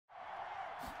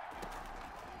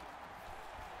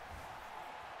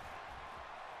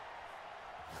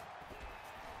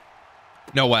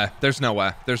No way. There's no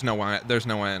way. There's no way. There's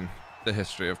no way in the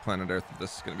history of planet Earth that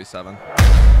this is going to be 7.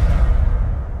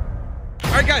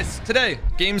 All right, guys, today,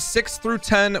 games 6 through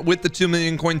 10 with the 2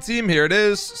 million coin team. Here it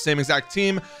is. Same exact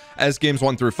team as games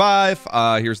 1 through 5.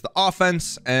 Here's the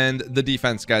offense and the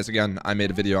defense, guys. Again, I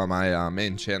made a video on my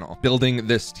main channel building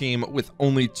this team with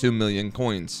only 2 million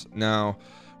coins. Now,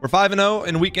 we're 5-0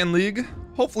 in weekend league.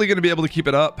 Hopefully going to be able to keep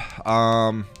it up.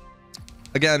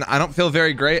 Again, I don't feel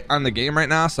very great on the game right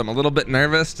now, so I'm a little bit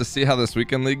nervous to see how this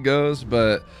weekend league goes.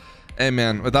 But, hey,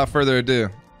 man, without further ado,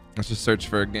 let's just search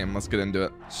for a game. Let's get into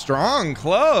it. Strong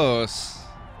close.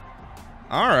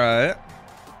 All right.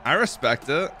 I respect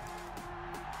it.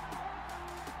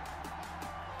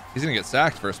 He's going to get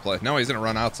sacked first play. No, he's going to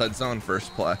run outside zone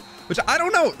first play, which I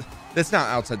don't know. It's not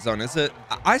outside zone, is it?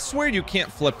 I swear you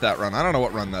can't flip that run. I don't know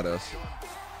what run that is.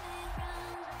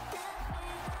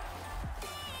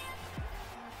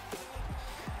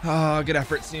 Oh, good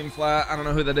effort, seam flat. I don't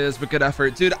know who that is, but good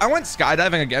effort. Dude, I went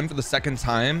skydiving again for the second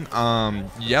time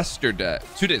yesterday.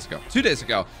 2 days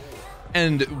ago.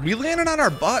 And we landed on our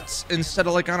butts instead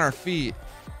of like on our feet.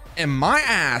 And my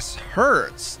ass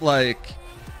hurts. Like,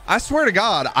 I swear to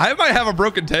God, I might have a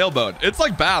broken tailbone. It's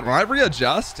like bad. When I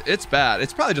readjust, it's bad.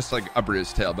 It's probably just like a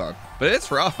bruised tailbone, but it's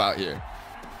rough out here.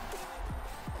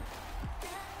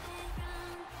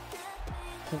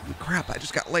 Holy crap, I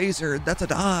just got lasered. That's a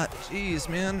dot. Jeez,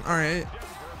 man. All right.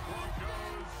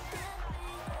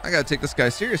 I gotta take this guy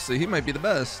seriously. He might be the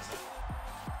best.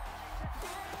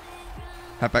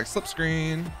 Halfback slip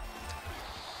screen.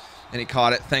 And he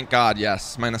caught it. Thank God.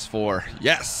 Yes. -4.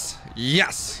 Yes.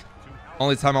 Yes.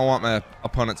 Only time I want my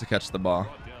opponent to catch the ball.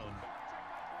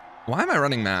 Why am I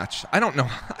running match? I don't know.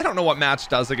 I don't know what match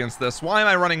does against this. Why am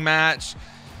I running match?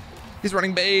 He's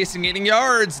running base and gaining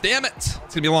yards. Damn it. It's going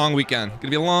to be a long weekend. Going to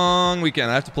be a long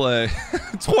weekend. I have to play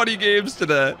 20 games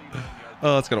today.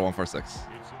 Oh, let's go to 146.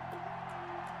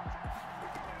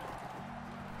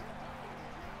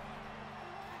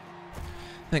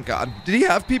 Thank God. Did he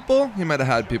have people? He might have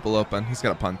had people open. He's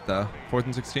got a punt, though. 4th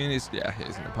and 16. He's going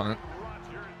to punt.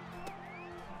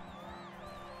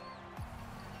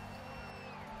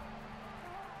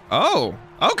 Oh,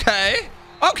 okay.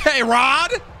 Okay,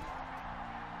 Rod.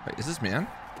 Wait, is this man?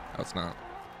 No, it's not.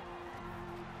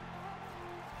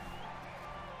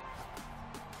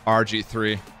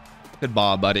 RG3. Good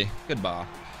ball, buddy. Good ball.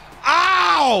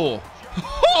 Ow!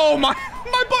 Oh, my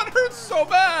butt hurts so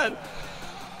bad.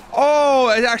 Oh,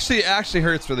 it actually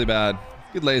hurts really bad.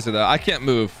 Good laser, though. I can't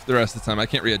move the rest of the time. I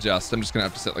can't readjust. I'm just going to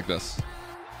have to sit like this.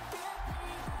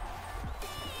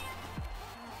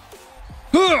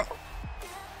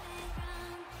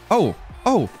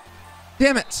 Oh,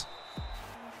 damn it.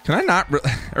 Can I not,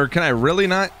 or can I really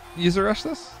not user rush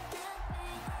this?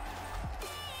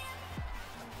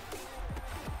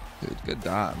 Dude, good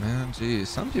dot, man. Jeez,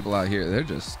 some people out here,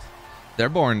 they're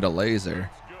born to laser.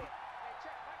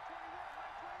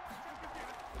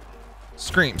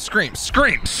 Scream, scream,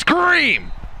 scream,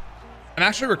 scream. I'm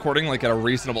actually recording like at a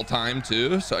reasonable time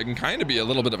too, so I can kind of be a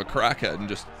little bit of a crackhead and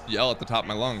just yell at the top of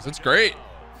my lungs. It's great.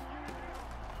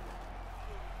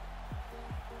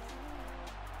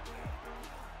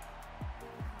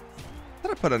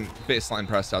 I put a baseline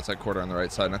press outside quarter on the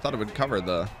right side, and I thought it would cover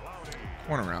the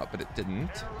corner route, but it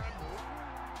didn't.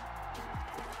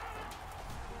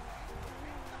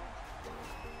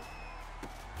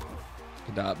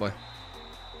 Good dot, boy.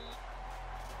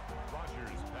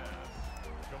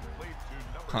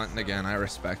 Hunting again. I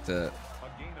respect it.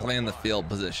 Playing the field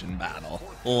position battle.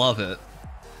 Love it.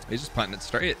 He's just punting it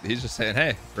straight. He's just saying,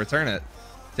 hey, return it.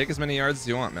 Take as many yards as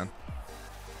you want, man.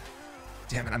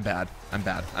 Damn it, I'm bad. I'm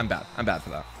bad. I'm bad. I'm bad for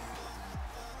that.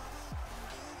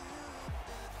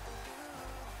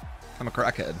 I'm a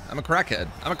crackhead. I'm a crackhead.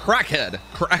 I'm a crackhead.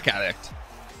 Crack addict.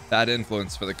 Bad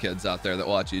influence for the kids out there that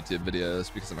watch YouTube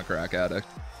videos because I'm a crack addict.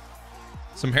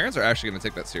 Some parents are actually going to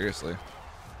take that seriously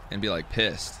and be like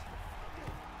pissed.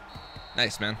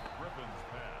 Nice, man.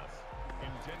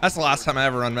 That's the last time I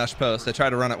ever run mesh post. I tried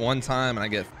to run it one time and I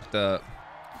get fucked up.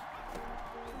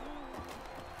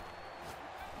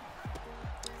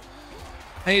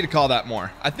 I need to call that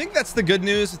more. I think that's the good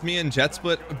news with me and Jet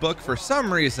Split book. For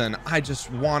some reason, I just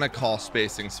want to call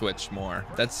spacing switch more.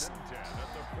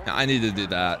 I need to do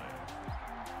that.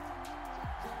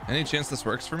 Any chance this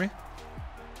works for me?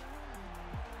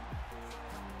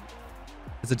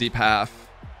 It's a deep half.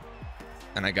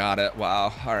 And I got it.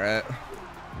 Wow. All right.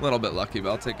 A little bit lucky, but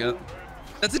I'll take it.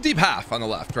 That's a deep half on the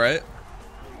left, right?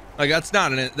 Like that's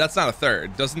not a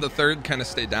third. Doesn't the third kind of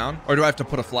stay down? Or do I have to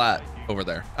put a flat over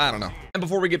there. I don't know. And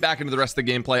before we get back into the rest of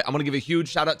the gameplay, I'm going to give a huge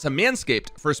shout out to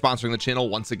Manscaped for sponsoring the channel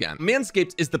once again.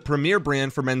 Manscaped is the premier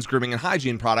brand for men's grooming and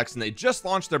hygiene products, and they just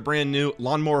launched their brand new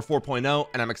Lawnmower 4.0,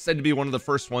 and I'm excited to be one of the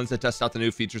first ones to test out the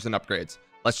new features and upgrades.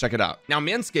 Let's check it out. Now,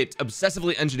 Manscaped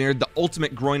obsessively engineered the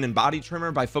ultimate groin and body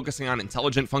trimmer by focusing on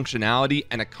intelligent functionality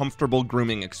and a comfortable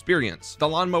grooming experience. The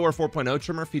Lawnmower 4.0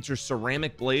 trimmer features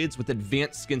ceramic blades with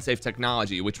advanced skin-safe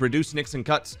technology, which reduce nicks and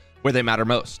cuts where they matter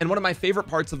most. And one of my favorite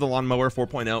parts of the Lawnmower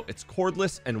 4.0, it's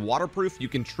cordless and waterproof. You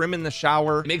can trim in the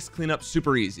shower. It makes cleanup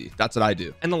super easy. That's what I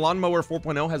do. And the Lawnmower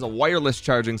 4.0 has a wireless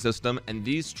charging system, and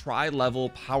these tri-level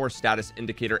power status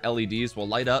indicator LEDs will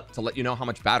light up to let you know how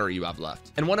much battery you have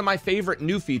left. And one of my favorite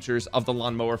new features of the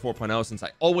Lawnmower 4.0, since I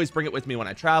always bring it with me when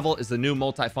I travel, is the new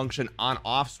multifunction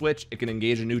on-off switch. It can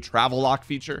engage a new travel lock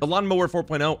feature. The Lawnmower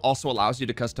 4.0 also allows you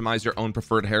to customize your own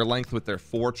preferred hair length with their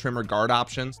 4 trimmer guard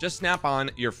options. Just snap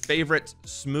on your favorite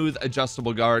smooth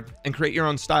adjustable guard and create your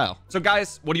own style. So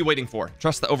guys, what are you waiting for?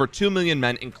 Trust the over 2 million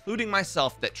men, including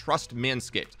myself, that trust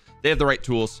Manscaped. They have the right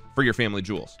tools for your family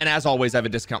jewels. And as always, I have a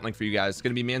discount link for you guys. It's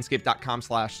going to be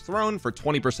manscaped.com/throne for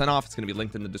 20% off. It's going to be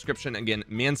linked in the description. Again,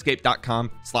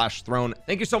 manscaped.com/throne.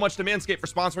 Thank you so much to Manscaped for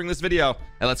sponsoring this video.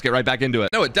 And let's get right back into it.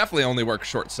 No, it definitely only works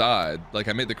short side. Like,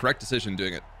 I made the correct decision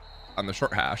doing it on the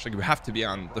short hash. Like, you have to be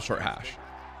on the short hash.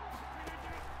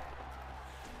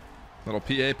 Little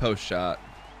PA post shot.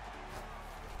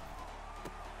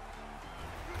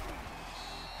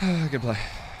 Good play.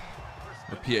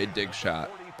 Or PA dig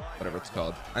shot. Whatever it's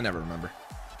called. I never remember.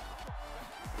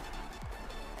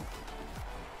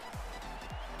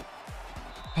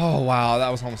 Oh, wow. That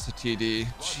was almost a TD.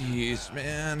 Jeez,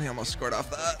 man. He almost scored off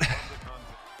that.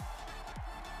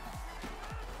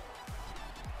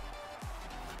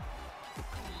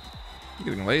 I'm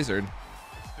getting lasered.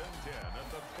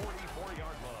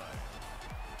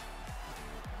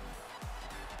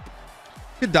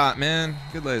 Good dot, man.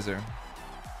 Good laser.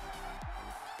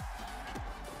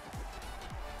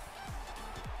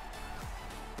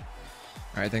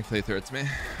 All right, thankfully he threw it to me.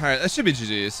 All right, that should be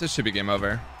GG's. This should be game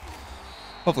over.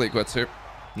 Hopefully he quits here.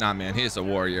 Nah, man, he is a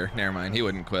warrior. Never mind, he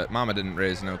wouldn't quit. Mama didn't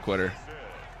raise no quitter.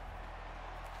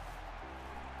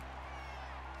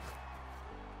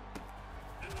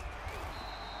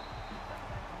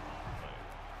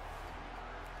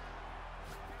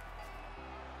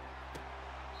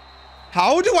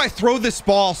 How do I throw this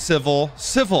ball, Civil?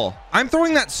 Civil, I'm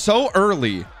throwing that so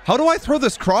early. How do I throw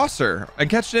this crosser and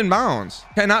catch it in bounds?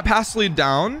 Can I not pass lead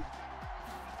down?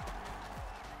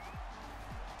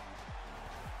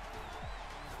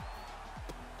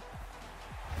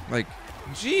 Like,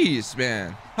 geez,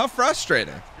 man. How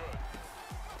frustrating.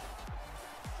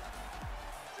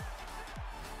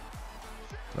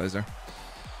 Laser.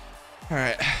 All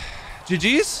right.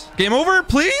 GG's. Game over,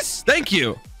 please. Thank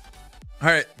you. All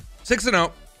right.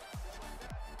 6-0.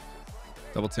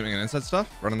 Double teaming and inside stuff.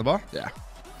 Running the ball. Yeah.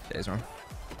 Days wrong.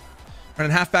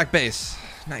 Running halfback base.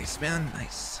 Nice, man.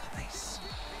 Nice. Nice.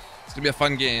 It's going to be a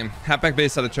fun game. Halfback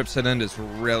base out of trips hit end is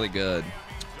really good.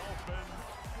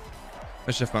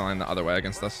 I shift my line the other way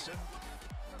against this.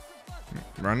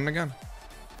 Running again.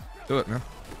 Do it, man.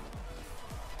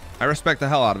 I respect the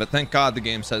hell out of it. Thank God the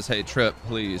game says, hey, trip,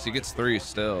 please. He gets 3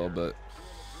 still, but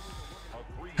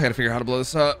I got to figure out how to blow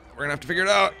this up. We're going to have to figure it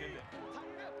out.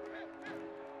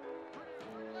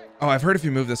 Oh, I've heard if you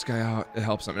move this guy out, it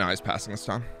helps him. Now he's passing this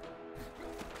time.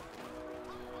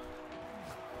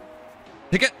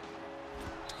 Pick it.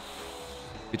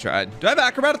 He tried. Do I have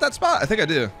acrobat at that spot? I think I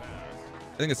do.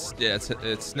 I think it's, yeah,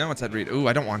 it's no, it's Ed Reed. Ooh,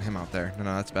 I don't want him out there. No,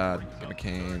 that's bad. Get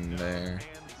McCain there.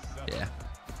 Yeah.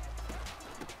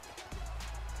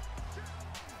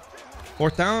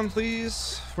 4th down,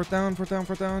 please. 4th down, 4th down,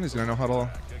 4th down. He's gonna no huddle.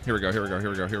 Here we go, here we go,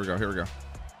 here we go, here we go, here we go.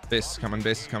 Base is coming,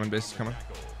 base is coming, base is coming.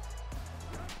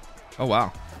 Oh,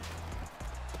 wow.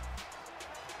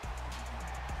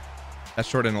 That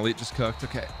short and elite just cooked.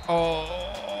 Okay. Oh,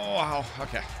 wow.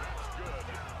 Okay.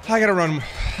 I gotta run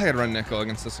nickel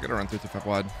against this. I gotta run 3-5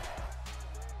 wide.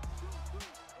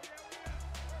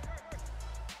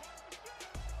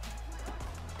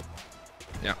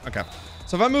 Yeah, okay.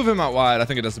 So if I move him out wide, I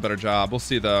think it does a better job. We'll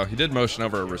see though. He did motion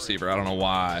over a receiver. I don't know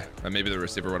why. But maybe the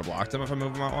receiver would have blocked him if I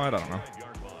move him out wide. I don't know.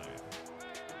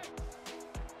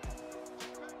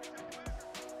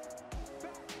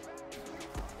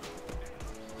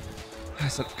 I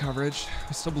set up coverage.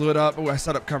 I still blew it up. Oh, I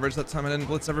set up coverage that time. I didn't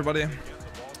blitz everybody. All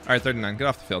right, 39. Get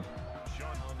off the field.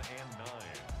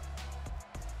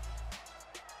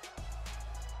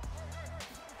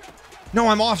 No,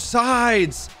 I'm off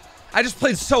sides. I just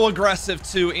played so aggressive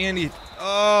too. And he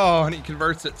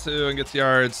converts it too and gets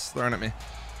yards thrown at me.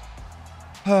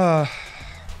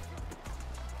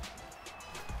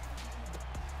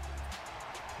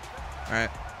 All right.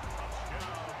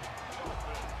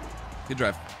 Good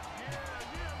drive.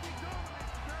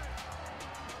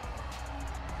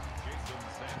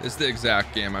 This is the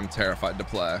exact game I'm terrified to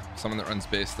play. Someone that runs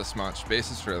base this much. Base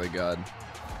is really good.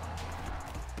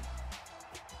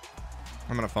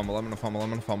 I'm gonna fumble. I'm gonna fumble. I'm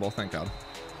gonna fumble. Thank God.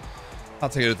 I'll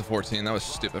take it at the 14. That was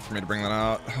stupid for me to bring that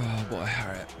out. Oh boy. All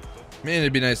right. Man,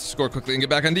 it'd be nice to score quickly and get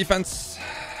back on defense.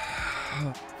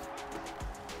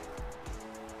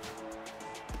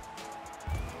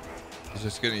 He's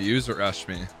just gonna use or rush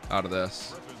me out of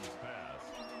this.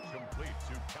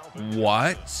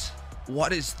 What?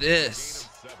 What is this?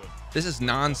 This is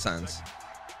nonsense.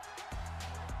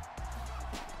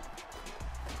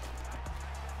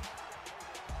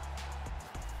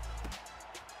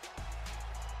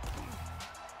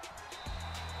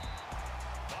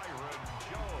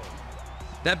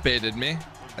 That baited me.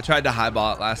 I tried to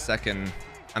highball it last second.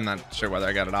 I'm not sure whether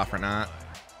I got it off or not.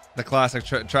 The classic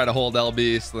try to hold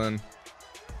LB, so then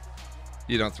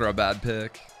you don't throw a bad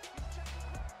pick.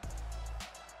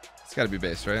 It's got to be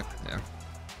base, right? Yeah.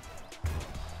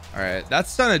 All right,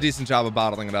 that's done a decent job of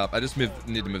bottling it up. I just need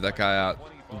to move that guy out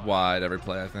wide every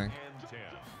play, I think.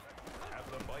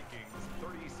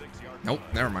 Nope,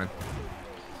 never mind.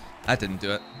 That didn't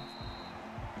do it.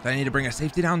 Do I need to bring a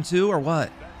safety down too, or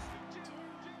what?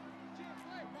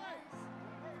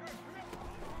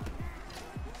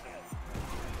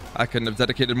 I couldn't have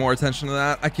dedicated more attention to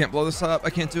that. I can't blow this up. I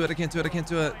can't do it. I can't do it. I can't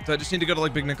do it. Do I just need to go to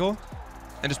like big nickel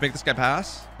and just make this guy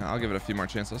pass? No, I'll give it a few more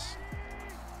chances.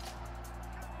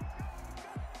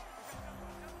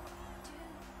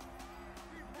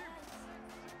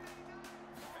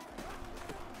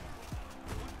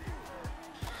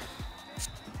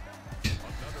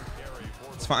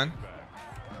 It's fine.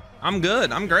 I'm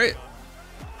good. I'm great.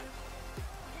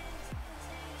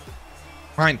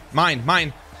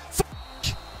 Mine.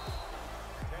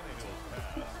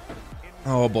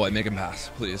 Oh boy, make him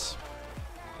pass, please.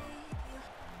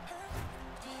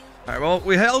 All right, well,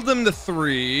 we held him to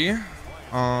 3.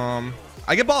 I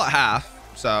get ball at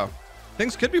half, so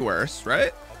things could be worse,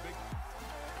 right?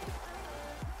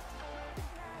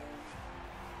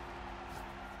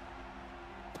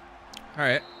 All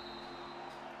right.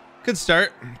 Good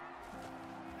start.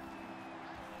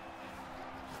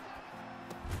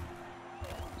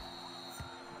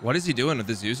 What is he doing with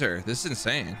this user? This is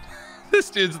insane. This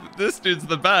dude's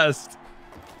the best.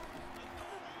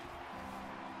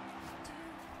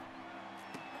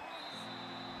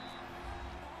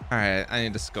 All right, I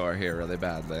need to score here really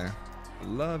badly.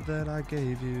 Love that I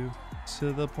gave you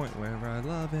to the point where I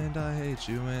love and I hate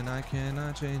you and I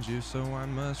cannot change you, so I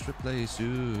must replace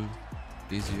you.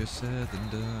 Easier said than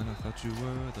done. I thought you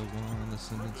were the one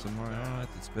listening to my heart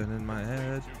that's been in my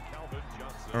head.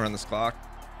 I'll run this clock.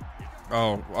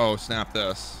 Oh, snap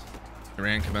this.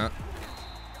 Iran commit.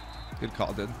 Good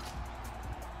call, dude.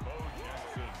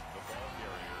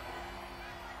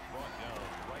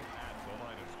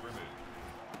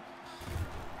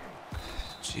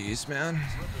 Jeez, man.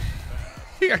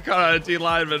 He got caught on a D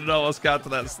line, but it almost got to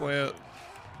that slant.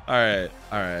 All right.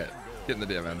 Get in the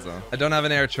damn end zone. I don't have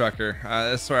an air trucker.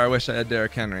 That's where I wish I had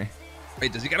Derrick Henry.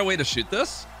 Wait, does he got a way to shoot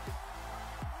this?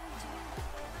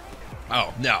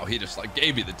 Oh, no, he just like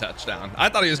gave me the touchdown. I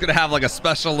thought he was going to have like a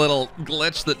special little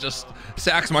glitch that just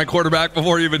sacks my quarterback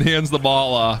before he even hands the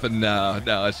ball off. And no,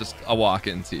 it's just a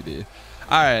walk-in TD.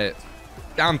 All right,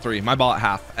 down 3, my ball at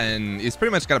half. And he's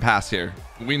pretty much got to pass here.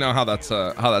 We know how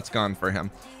that's gone for him.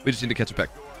 We just need to catch a pick.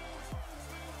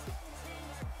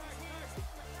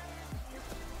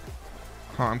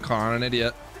 Oh, I'm calling an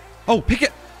idiot. Oh, pick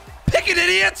it. Pick it,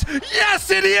 idiot. Yes,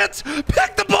 idiot.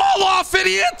 Pick the ball off,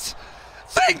 idiot.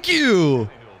 Thank you.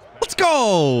 Let's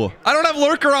go. I don't have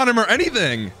lurker on him or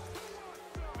anything.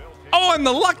 Oh, I'm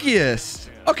the luckiest.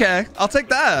 Okay, I'll take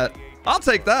that. I'll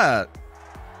take that.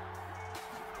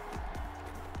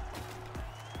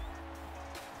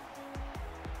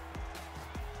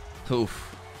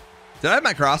 Oof. Did I have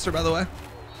my crosser, by the way?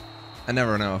 I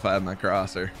never know if I have my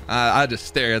crosser. I just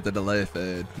stare at the delay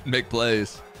fade. Make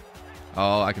plays.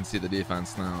 Oh, I can see the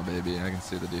defense now, baby. I can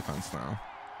see the defense now.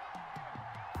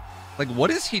 Like,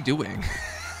 what is he doing?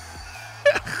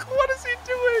 What is he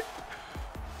doing?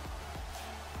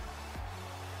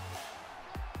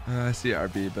 I see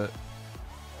RB, but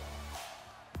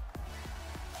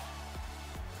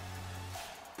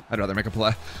I'd rather make a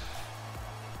play.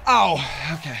 Oh,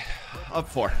 okay. Up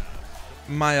 4.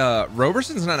 My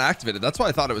Roberson's not activated. That's why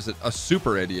I thought it was a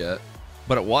super idiot,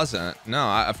 but it wasn't.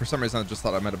 No, for some reason I just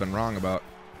thought I might have been wrong about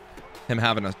him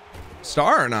having a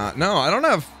star or not. No, I don't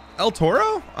have El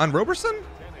Toro on Roberson.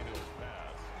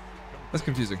 That's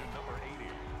confusing.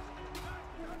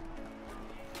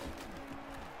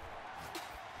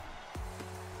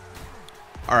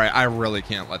 All right, I really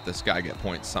can't let this guy get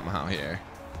points somehow here.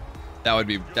 That would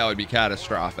be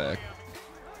catastrophic.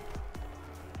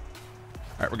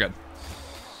 All right, we're good.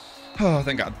 Oh,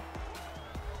 thank God.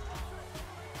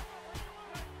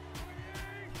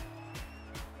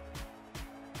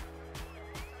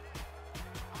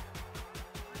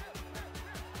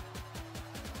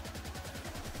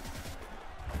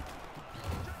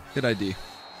 Good ID.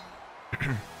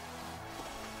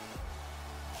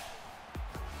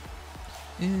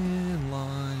 In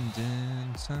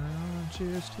London town,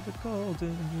 cheers to the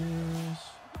golden years.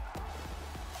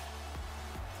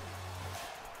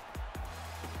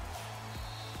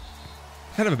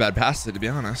 Kind of a bad pass, to be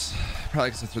honest. Probably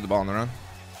because I threw the ball in the run.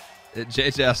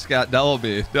 JJ Scott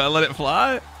Dellaby. Do I let it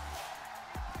fly?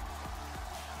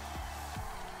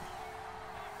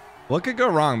 What could go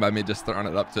wrong by me just throwing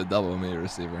it up to a double me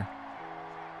receiver?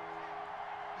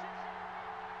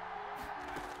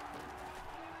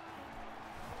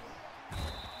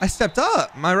 I stepped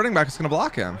up. My running back is going to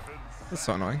block him. That's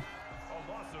so annoying.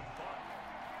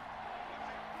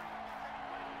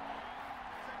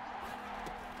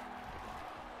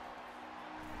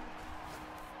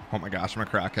 Oh my gosh, I'm a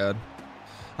crackhead.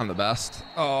 I'm the best.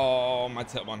 Oh, my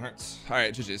tip one hurts. All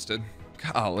right, GG's, dude.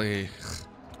 Golly.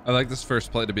 I like this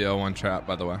first play to be a one trap,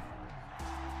 by the way.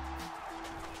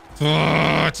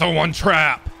 Oh, it's a one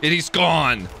trap. And he's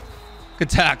gone.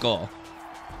 Good tackle.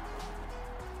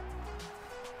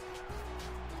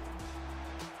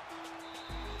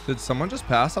 Did someone just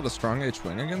pass out a strong H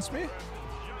wing against me?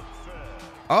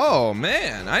 Oh,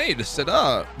 man. I need to sit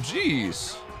up.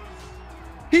 Jeez.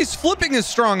 He's flipping his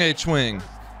strong H wing.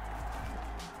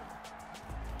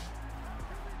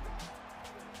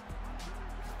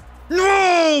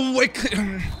 No!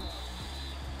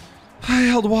 I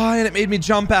held Y and it made me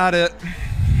jump at it.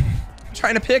 I'm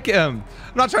trying to pick him.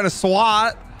 I'm not trying to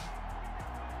swat.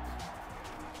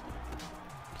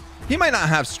 He might not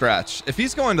have stretch. If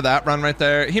he's going to that run right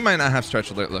there, he might not have stretch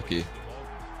alert looky.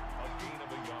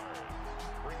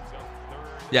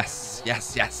 Yes,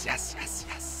 yes, yes, yes, yes,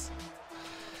 yes.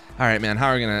 All right, man.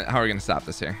 How are we gonna stop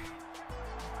this here?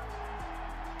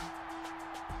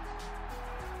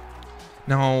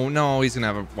 No, no, he's gonna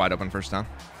have a wide open first down.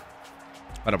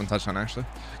 Wide open touchdown, actually.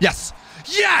 Yes,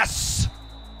 yes.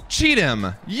 Cheat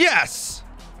him. Yes.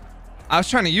 I was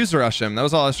trying to user rush him. That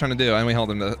was all I was trying to do, and we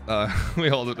hold him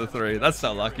to 3. That's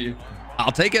so lucky.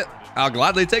 I'll take it. I'll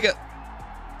gladly take it.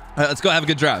 All right, let's go have a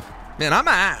good drive. Man, I'm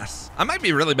ass. I might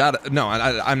be really bad at, no,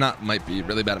 I'm not might be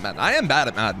really bad at Madden. I am bad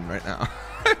at Madden right now.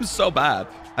 I'm so bad.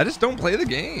 I just don't play the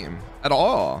game at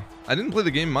all. I didn't play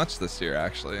the game much this year,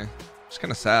 actually. It's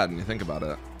kind of sad when you think about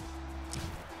it.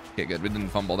 Okay, good. We didn't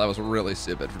fumble. That was really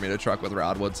stupid for me to truck with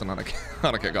Rod Woodson on a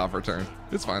kickoff return.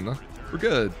 It's fine, though. We're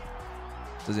good.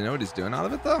 Does he know what he's doing out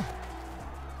of it, though?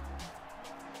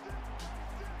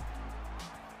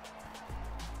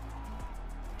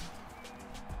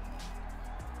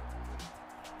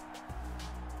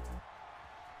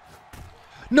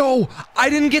 No,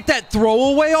 I didn't get that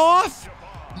throwaway off.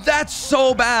 That's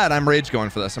so bad. I'm rage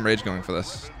going for this. I'm rage going for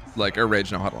this. Like, or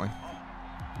rage no huddling.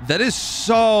 That is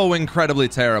so incredibly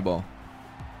terrible.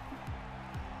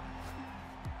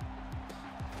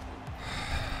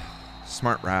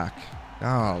 Smart rack.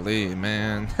 Golly,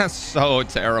 man. That's so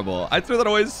terrible. I threw that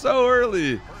away so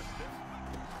early.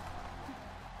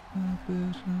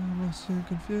 I'm so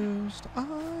confused.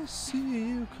 I see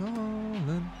you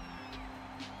calling.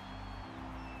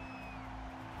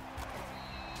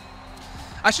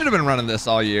 I should have been running this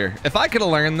all year. If I could have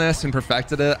learned this and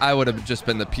perfected it, I would have just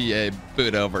been the PA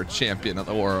boot over champion of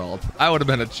the world. I would have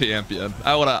been a champion.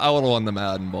 I would have won the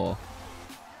Madden Bowl.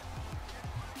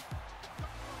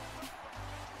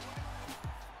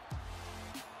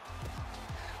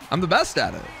 I'm the best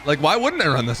at it. Like, why wouldn't I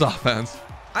run this offense?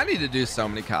 I need to do so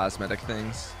many cosmetic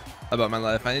things about my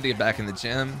life. I need to get back in the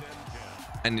gym.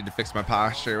 I need to fix my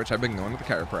posture, which I've been going to the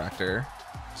chiropractor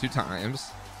 2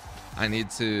 times. I need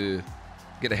to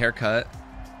get a haircut.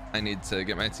 I need to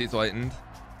get my teeth whitened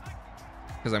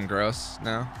because I'm gross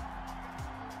now.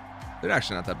 They're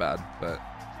actually not that bad, but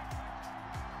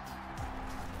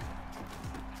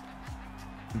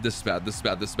this is bad. This is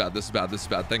bad. This is bad. This is bad. This is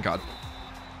bad. Thank God.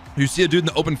 You see a dude in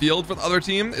the open field for the other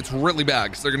team, it's really bad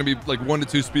because they're going to be like 1 to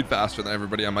 2 speed faster than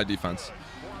everybody on my defense.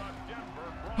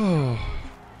 Oh,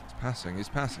 he's passing. He's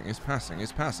passing. He's passing.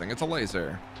 He's passing. It's a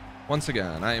laser. Once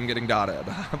again, I am getting dotted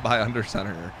by under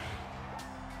center.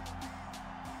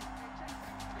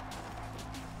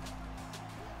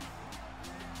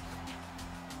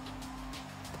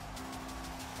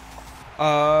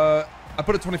 I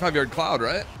put a 25-yard cloud,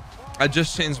 right? I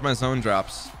just changed my zone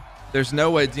drops. There's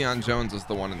no way Deion Jones is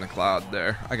the one in the cloud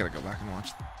there. I gotta go back and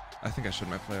watch. I think I showed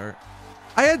my play art.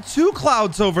 I had 2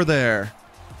 clouds over there.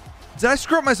 Did I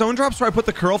screw up my zone drops where I put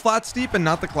the curl flat steep and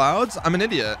not the clouds? I'm an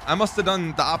idiot. I must have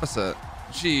done the opposite.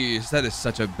 Jeez, that is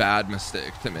such a bad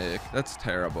mistake to make. That's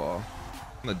terrible.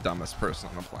 I'm the dumbest person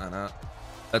on the planet.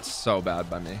 That's so bad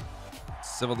by me.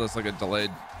 Civil does like a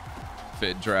delayed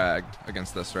fade drag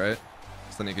against this, right?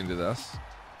 So then you can do this.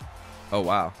 Oh,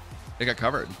 wow. It got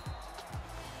covered.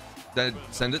 Did I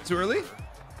send it too early?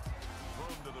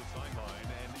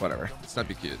 Whatever. Let's not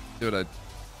be cute. Do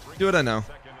what I know.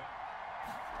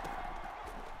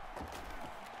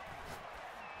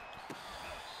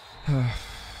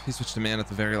 He switched to man at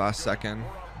the very last second,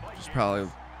 which is probably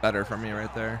better for me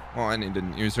right there. Well, and he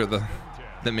didn't use her the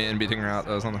man beating route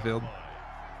that was on the field.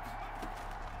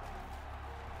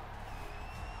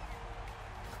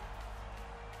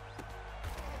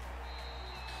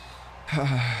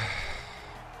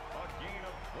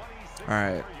 All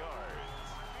right.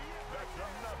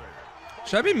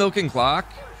 Should I be milking clock,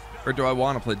 or do I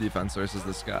want to play defense versus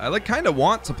this guy? I like kind of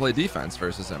want to play defense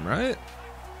versus him, right?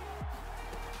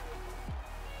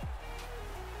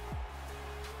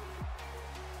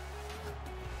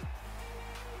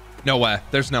 No way.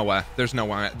 There's no way. There's no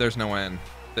way. There's no way in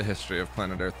the history of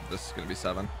planet Earth that this is gonna be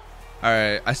 7. All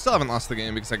right. I still haven't lost the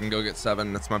game because I can go get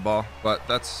 7. That's my ball, but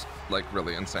that's like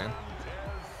really insane.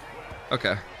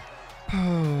 Okay.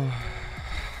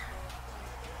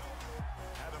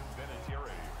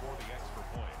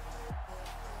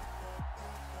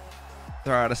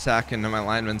 Throw out a sack into my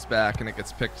lineman's back and it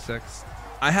gets picked 6.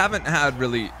 I haven't had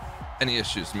really any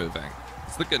issues moving.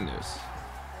 It's the good news.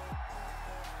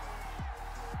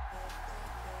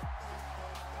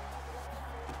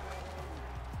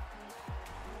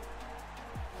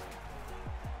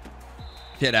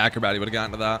 If he had acrobat, he would have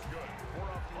gotten to that.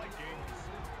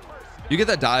 You get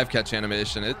that dive catch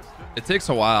animation. It takes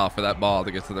a while for that ball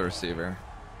to get to the receiver.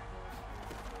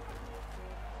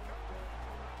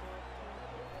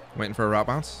 Waiting for a route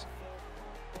bounce.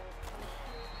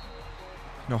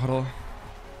 No huddle.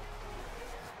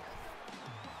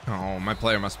 Oh, my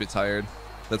player must be tired.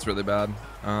 That's really bad.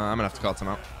 I'm gonna have to call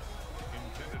timeout.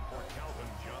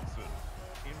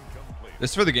 This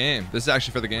is for the game. This is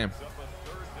actually for the game.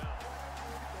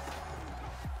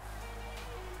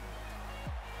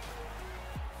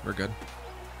 We're good.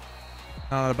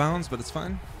 Not out of bounds, but it's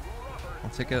fine. I'll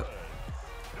take it.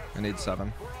 I need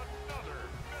 7.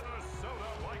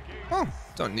 Oh,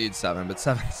 don't need 7, but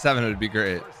 7 would be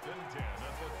great.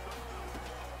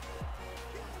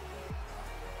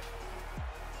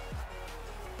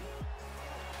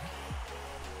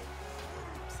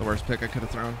 It's the worst pick I could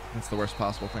have thrown. It's the worst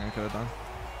possible thing I could have done.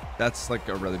 That's like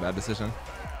a really bad decision.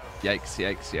 Yikes,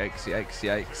 yikes, yikes, yikes,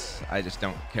 yikes. I just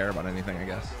don't care about anything, I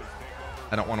guess.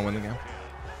 I don't want to win the game.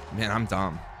 Man, I'm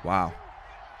dumb. Wow.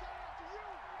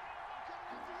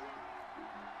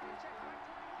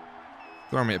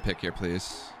 Throw me a pick here,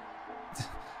 please.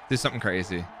 Do something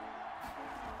crazy.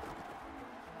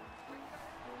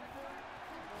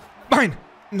 Mine!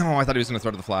 No, I thought he was going to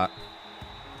throw to the flat.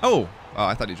 Oh,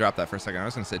 I thought he dropped that for a second. I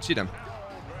was going to say cheat him.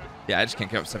 Yeah, I just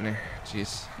can't get up 7 here.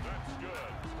 Jeez.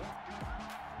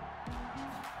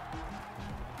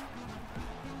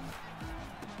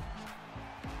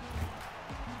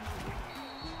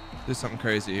 Do something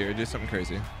crazy here. Do something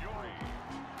crazy.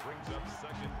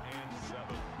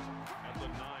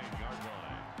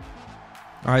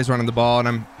 Oh, he's running the ball,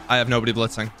 and I have nobody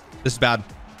blitzing. This is bad.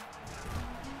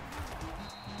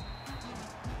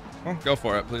 Well, go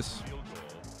for it, please.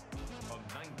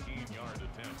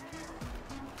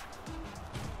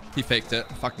 He faked it.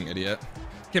 Fucking idiot.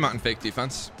 Came out and faked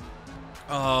defense.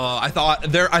 Oh, I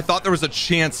thought there was a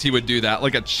chance he would do that,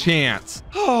 like a chance.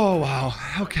 Oh wow.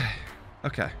 Okay.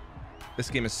 Okay. This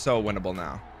game is so winnable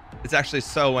now. It's actually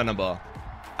so winnable.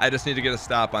 I just need to get a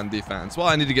stop on defense. Well,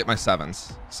 I need to get my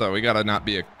 7s. So we gotta not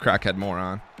be a crackhead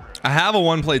moron. I have a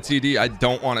 1-play TD. I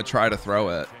don't want to try to throw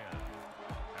it.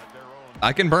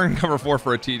 I can burn cover 4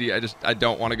 for a TD. I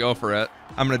don't want to go for it.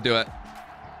 I'm gonna do it.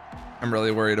 I'm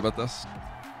really worried about this.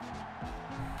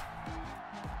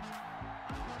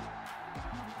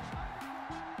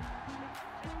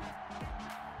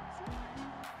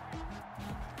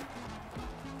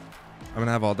 I'm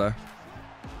gonna have all day.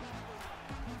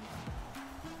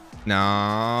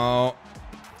 No.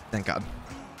 Thank God.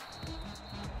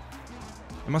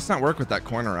 It must not work with that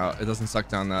corner out. It doesn't suck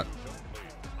down that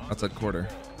outside quarter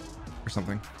or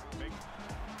something.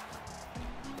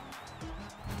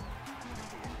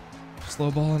 Slow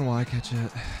ball and Y catch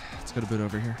it. Let's go to boot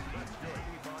over here.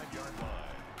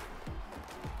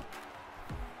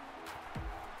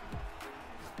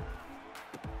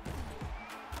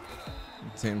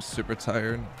 team's super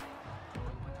tired.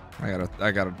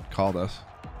 I gotta call this.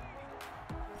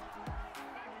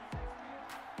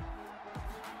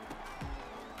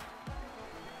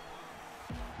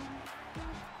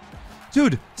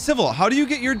 Dude, Civil, how do you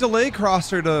get your delay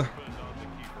crosser to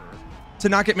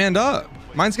not get manned up?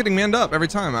 Mine's getting manned up every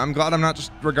time. I'm glad I'm not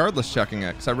just regardless checking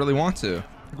it because I really want to.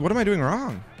 Like, what am I doing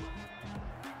wrong?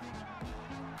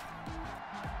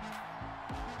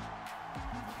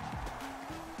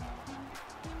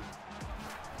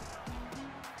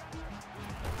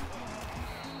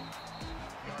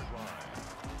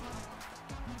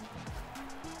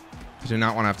 I do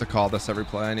not want to have to call this every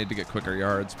play. I need to get quicker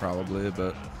yards probably,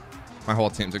 but my whole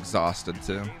team's exhausted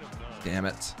too. Damn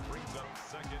it.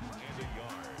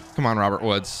 Come on, Robert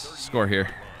Woods. Score here.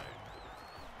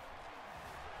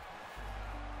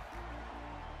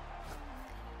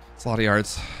 It's a lot of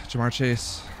yards. Jamar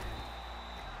Chase.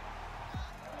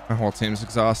 My whole team's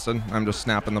exhausted. I'm just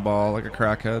snapping the ball like a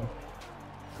crackhead.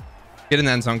 Get in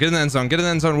the end zone. Get in the end zone. Get in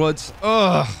the end zone, Woods.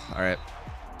 Ugh. All right.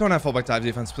 Don't have fullback dive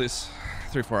defense, please.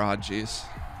 3-4 odd. Jeez.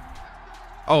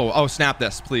 Oh, snap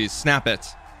this, please. Snap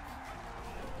it.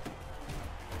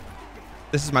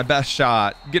 This is my best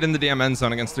shot. Get in the damn end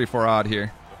zone against 3-4 odd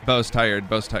here. Bo's tired.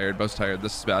 Bo's tired. Bo's tired.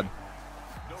 This is bad.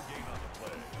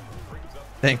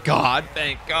 Thank God.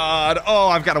 Thank God. Oh,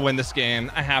 I've got to win this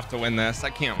game. I have to win this. I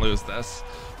can't lose this.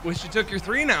 Wish you took your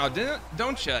 3 now,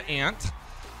 don't you, Ant?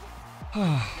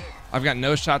 I've got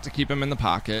no shot to keep him in the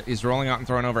pocket. He's rolling out and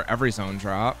throwing over every zone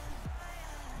drop.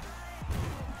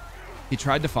 He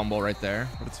tried to fumble right there,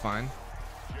 but it's fine.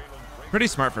 Pretty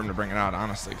smart for him to bring it out,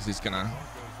 honestly, because he's gonna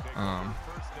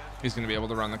be able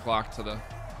to run the clock to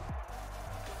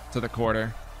the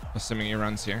quarter, assuming he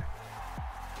runs here.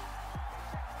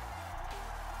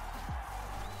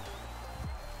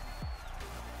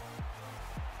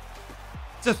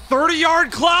 It's a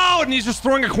 30-yard cloud, and he's just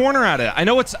throwing a corner at it. I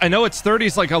know it's 30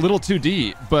 is like a little too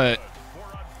deep, but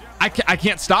I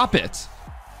can't stop it.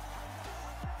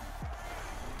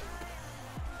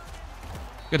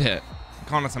 Good hit. I'm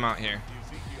calling us out here.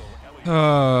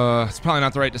 It's probably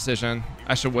not the right decision.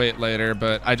 I should wait later,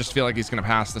 but I just feel like he's gonna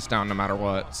pass this down no matter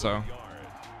what. So.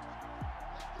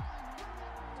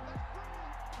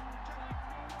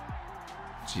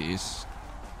 Jeez.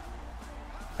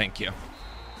 Thank you.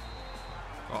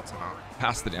 Call timeout.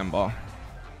 Pass the damn ball.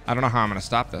 I don't know how I'm gonna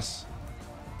stop this.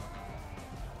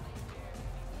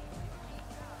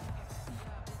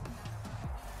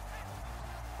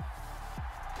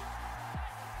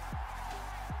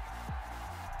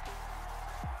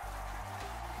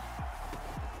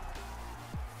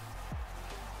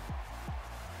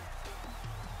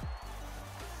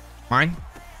 Mine?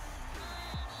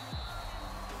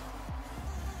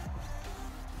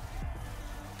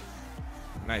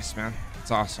 Nice, man. It's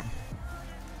awesome.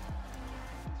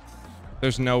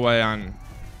 There's no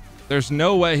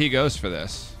way he goes for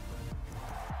this.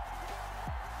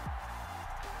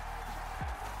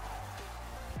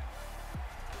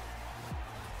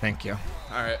 Thank you.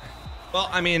 All right. Well,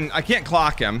 I mean, I can't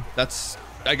clock him. That's,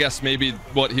 I guess, maybe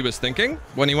what he was thinking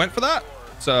when he went for that.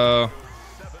 So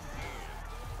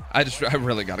I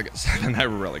really got to get 7. I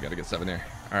really got to get 7 here.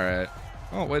 All right.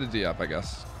 Oh, way to D up, I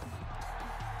guess.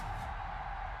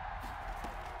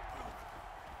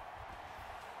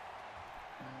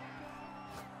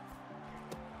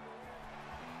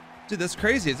 Dude, that's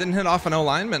crazy. It didn't hit off an O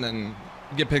lineman and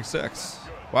get pick 6.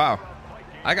 Wow.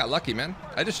 I got lucky, man.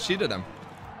 I just cheated him.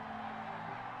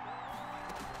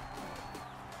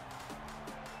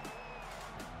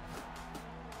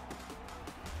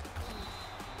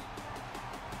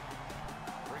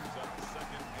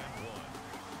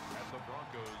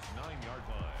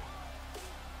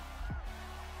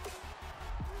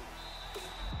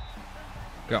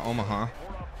 Got Omaha.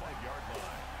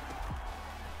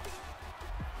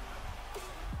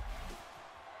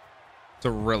 It's a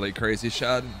really crazy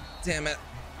shot. Damn it.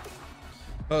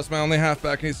 Oh, it's my only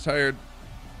halfback and he's tired.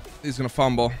 He's gonna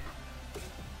fumble.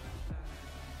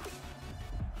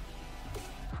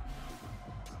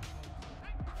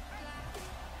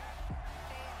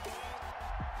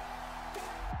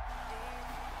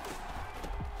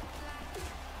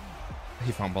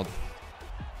 He fumbled.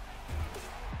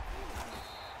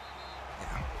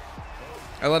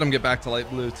 I let him get back to light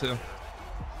blue too.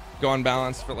 Go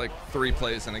unbalanced for like 3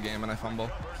 plays in a game and I fumble.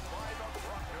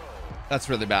 That's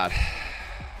really bad.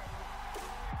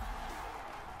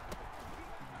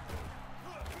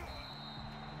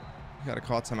 You gotta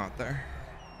call time out there.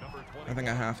 I think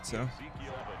I have to.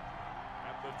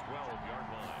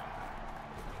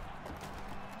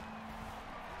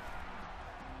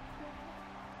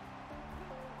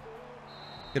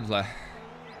 Good play.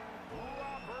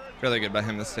 Really good by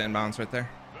him to stay in bounds right there.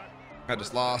 I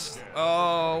just lost.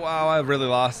 Oh, wow. I really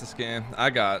lost this game. I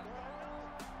got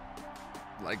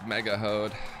like mega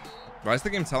hoed. Why is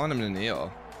the game telling him to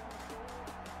kneel?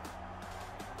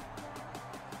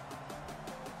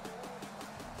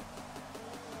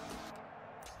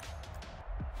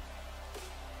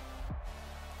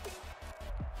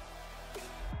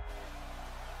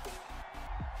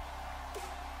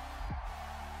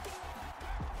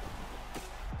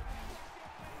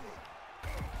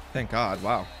 Thank God.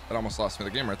 Wow. That almost lost me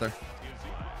the game right there.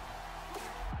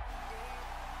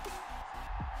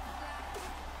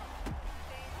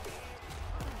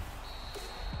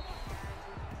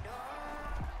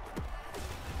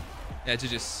 Yeah,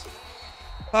 GG's.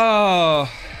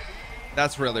 Oh,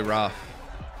 that's really rough.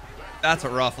 That's a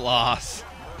rough loss.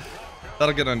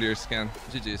 That'll get under your skin.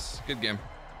 GG's. Good game.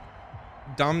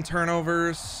 Dumb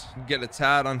turnovers. Get a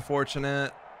tad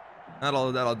unfortunate.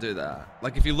 That'll do that.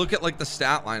 Like, if you look at like the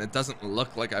stat line, it doesn't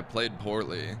look like I played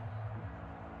poorly.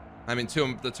 I mean, two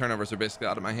of the turnovers are basically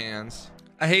out of my hands.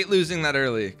 I hate losing that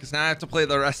early because now I have to play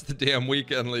the rest of the damn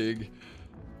weekend league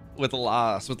with a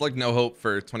loss, with like no hope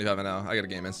for 25-0. I got a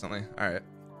game instantly. All right,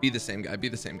 be the same guy, be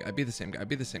the same guy, be the same guy,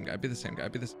 be the same guy, be the same guy,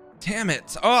 be this. Damn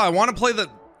it! Oh, I want to play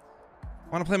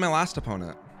my last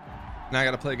opponent. Now I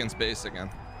got to play against base again.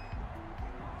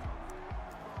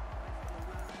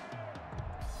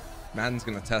 Madden's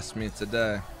gonna test me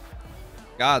today.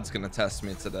 God's gonna test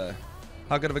me today.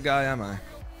 How good of a guy am I?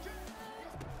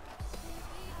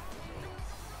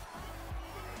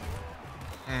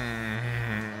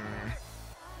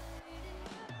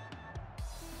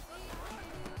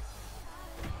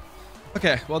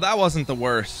 Okay, well, that wasn't the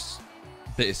worst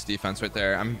base defense right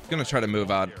there. I'm gonna try to move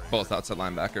out both outside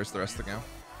linebackers the rest of the game.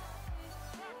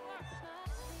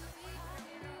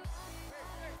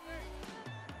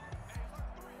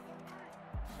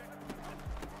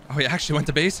 Oh, he actually went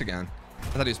to base again. I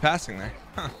thought he was passing there.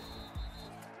 Huh.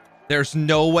 There's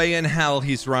no way in hell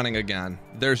he's running again.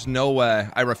 There's no way.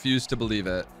 I refuse to believe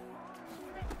it.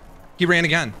 He ran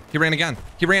again. He ran again.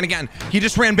 He ran again. He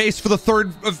just ran base for the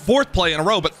fourth play in a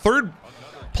row, but third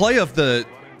play of the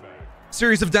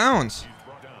series of downs.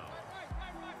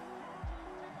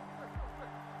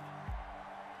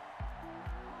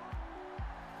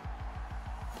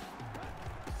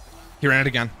 He ran it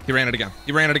again. He ran it again.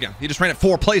 He ran it again. He just ran it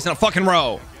 4 plays in a fucking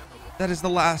row. That is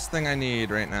the last thing I need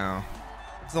right now.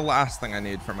 It's the last thing I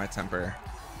need for my temper,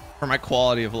 for my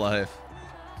quality of life.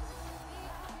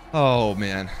 Oh,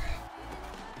 man.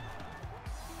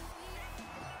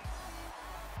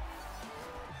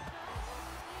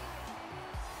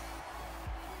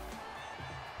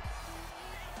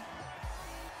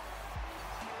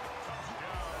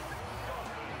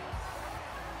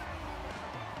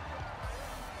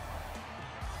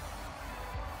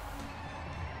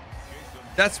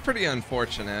 That's pretty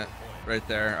unfortunate right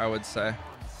there, I would say.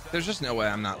 There's just no way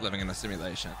I'm not living in a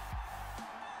simulation.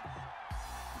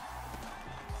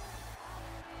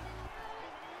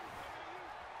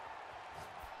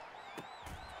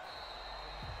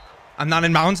 I'm not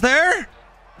in bounds there?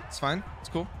 It's fine. It's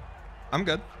cool. I'm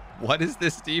good. What is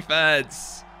this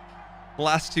defense? The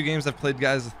last 2 games I've played,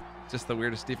 guys, just the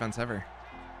weirdest defense ever.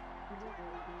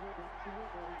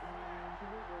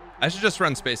 I should just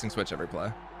run spacing switch every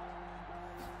play.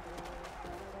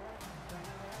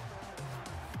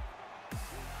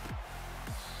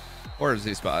 Or a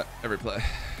Z spot every play.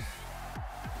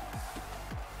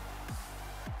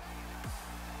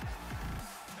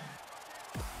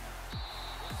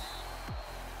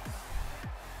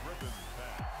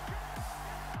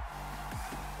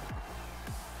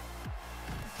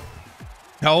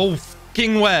 No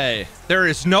fucking way. There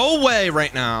is no way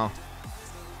right now.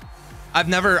 I've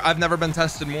never been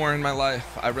tested more in my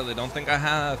life. I really don't think I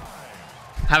have.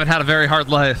 Haven't had a very hard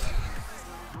life.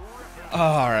 Oh,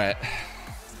 all right.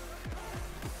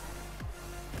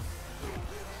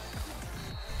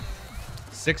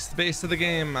 Sixth base of the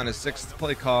game on his 6th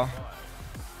play call.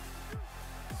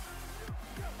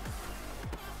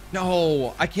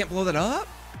 No, I can't blow that up.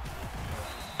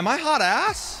 Am I hot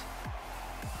ass?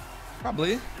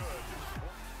 Probably.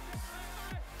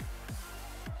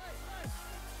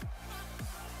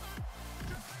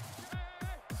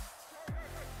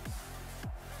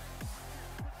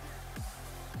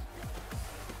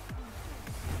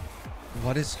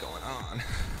 What is going on?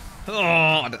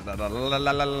 Oh,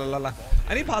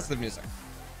 I need positive music.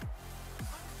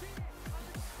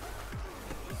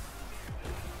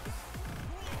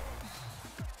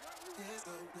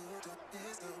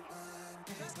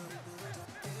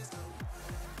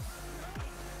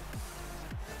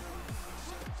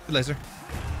 Good laser.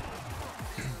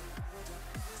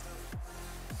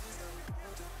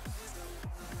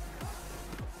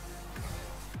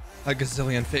 a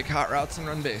gazillion fake hot routes and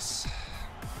run base.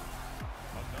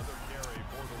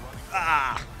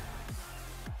 Ah.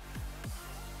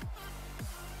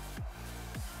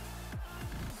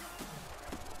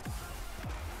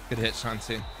 Good hit,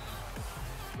 Shanti.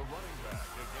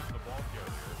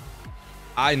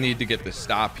 I need to get the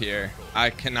stop here. I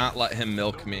cannot let him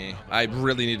milk me. I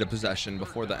really need a possession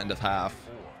before the end of half.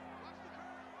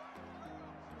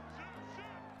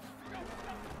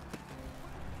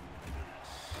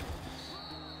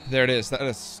 There it is. That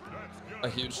is a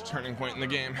huge turning point in the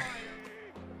game.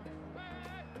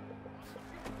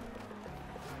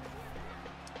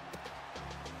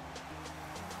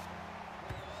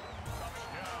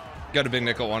 Got a big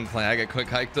nickel one play. I get quick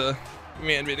hike to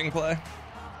man beating play.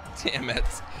 Damn it.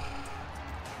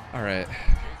 All right.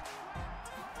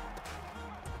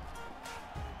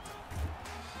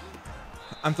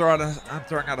 I'm throwing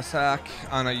out a sack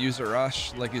on a user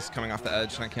rush, like he's coming off the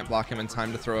edge, and I can't block him in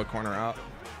time to throw a corner out.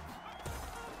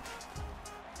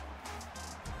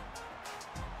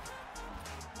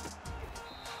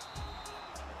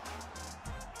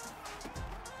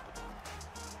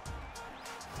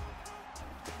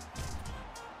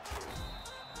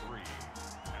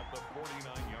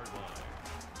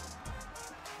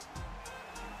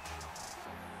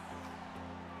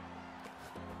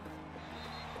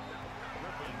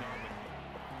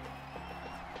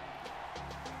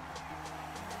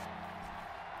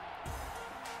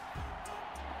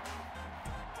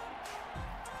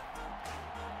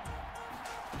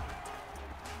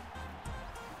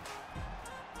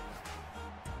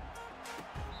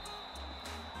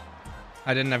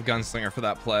 I didn't have Gunslinger for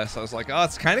that play, so I was like, oh,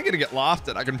 it's kind of going to get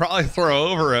lofted. I can probably throw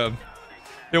over him.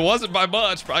 It wasn't by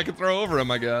much, but I could throw over him,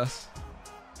 I guess.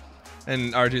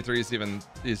 And RG3 is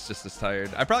he's just as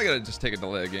tired. I probably got to just take a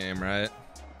delay of game, right?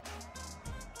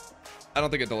 I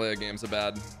don't think a delay of game's a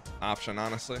bad option,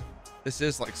 honestly. This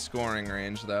is like scoring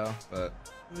range, though, but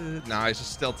no, he's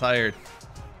just still tired.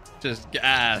 Just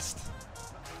gassed.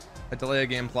 A delay of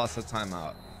game plus a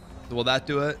timeout. Will that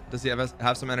do it? Does he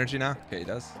have some energy now? Okay, he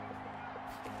does.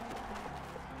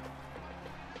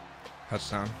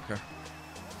 Touchdown. Okay.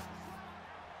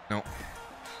 Nope.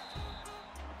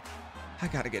 I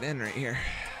gotta get in right here.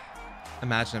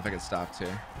 Imagine if I get stopped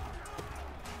here.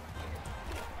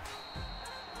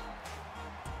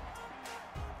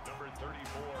 Number 34,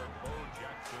 Bo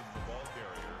Jackson, the ball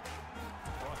carrier.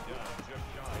 Brought down just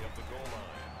shy of the goal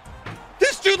line.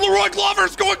 This dude, Leroy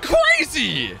Glover's going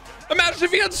crazy. Imagine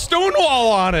if he had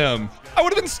Stonewall on him. I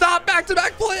would have been stopped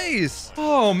back-to-back plays.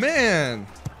 Oh, man.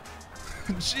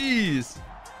 Jeez.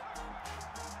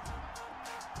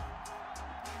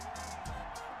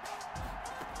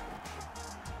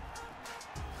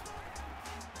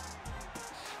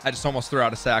 I just almost threw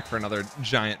out a sack for another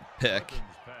giant pick.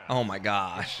 Oh my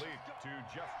gosh.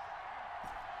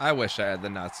 I wish I had the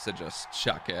nuts to just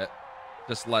chuck it.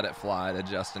 Just let it fly to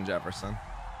Justin Jefferson.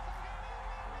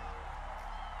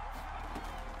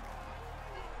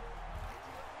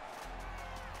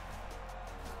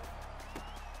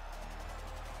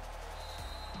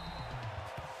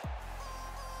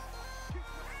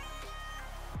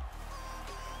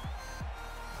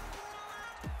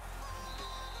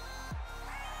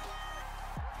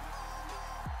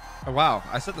 Oh, wow,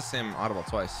 I said the same audible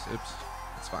twice. Oops,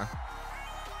 it's fine.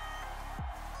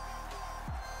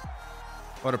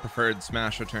 Would have preferred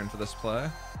smash return for this play,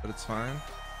 but it's fine.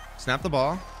 Snap the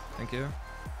ball. Thank you.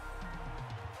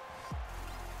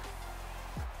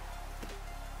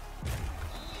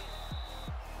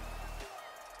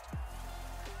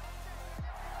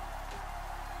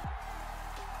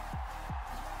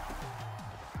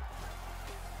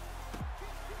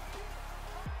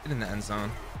 Get in the end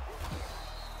zone.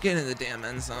 Get in the damn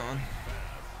end zone.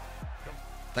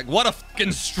 Like, what a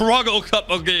fucking struggle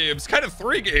couple games. Kind of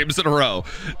 3 games in a row.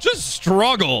 Just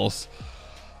struggles.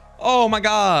 Oh my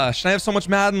gosh. I have so much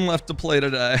Madden left to play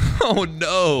today. Oh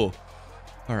no.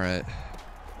 All right.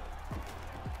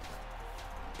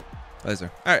 Laser.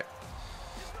 All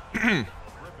right.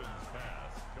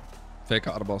 Fake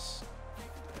audibles.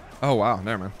 Oh wow.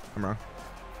 Never mind. I'm wrong.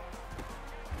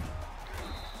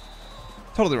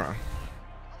 Totally wrong.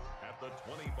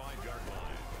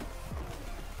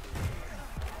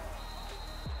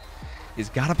 He's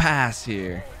got to pass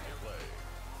here.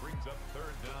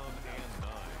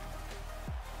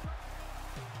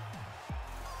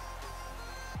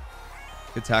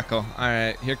 Good tackle. All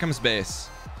right, here comes base.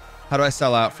 How do I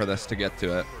sell out for this to get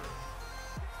to it?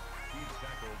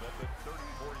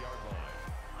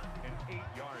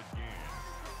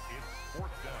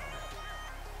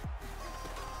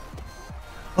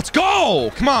 Let's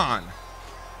go! Come on.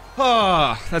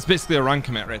 Oh, that's basically a run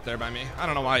commit right there by me. I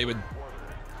don't know why you would.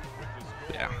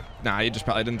 Yeah. Nah, you just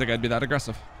probably didn't think I'd be that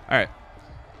aggressive. All right.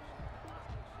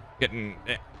 Getting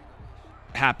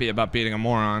happy about beating a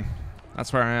moron.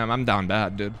 That's where I am. I'm down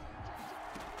bad, dude.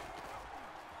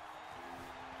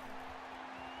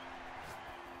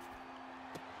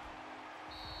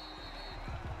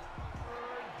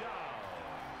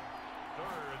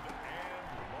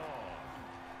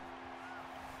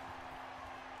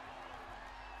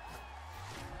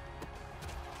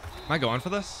 Am I going for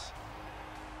this?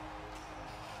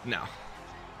 No.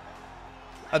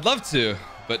 I'd love to,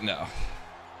 but no.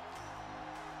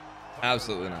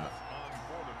 Absolutely not.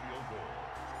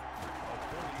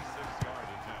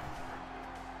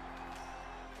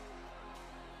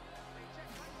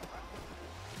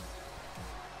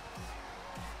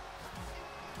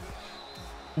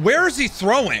 Where is he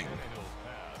throwing?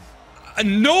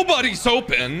 Nobody's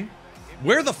open.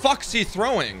 Where the fuck's he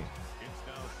throwing?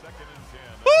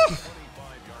 Woo!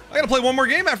 I gotta play one more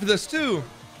game after this too.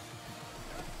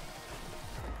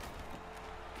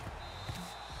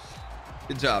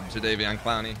 Good job, Jadeveon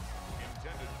Clowney.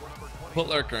 Put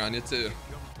Lurker on you too.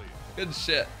 Good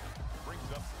shit.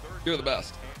 You're the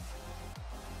best.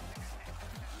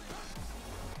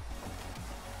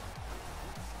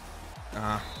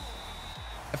 I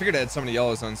figured I had so many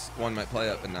yellows on one might play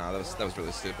it, but no, that was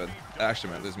really stupid. That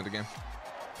actually might lose me the game.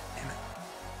 Damn it.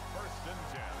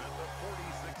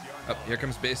 Oh, here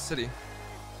comes Base City.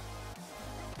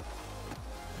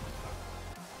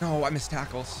 No, I missed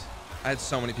tackles. I had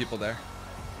so many people there.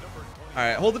 All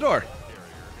right, hold the door.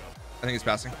 I think he's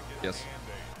passing. Yes.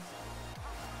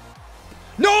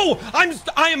 No,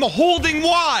 I am holding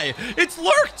Y. It's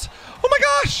lurked. Oh my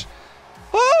gosh.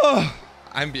 Oh,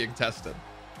 I'm being tested.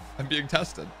 I'm being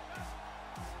tested.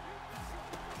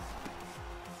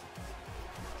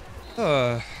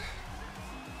 What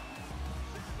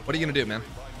are you gonna do, man?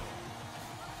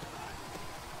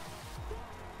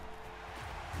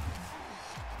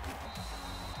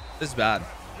 This is bad.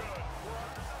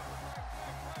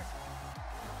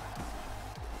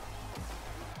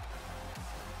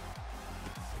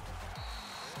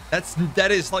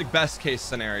 That is like best case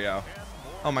scenario.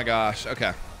 Oh my gosh.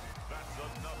 Okay.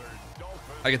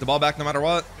 I get the ball back no matter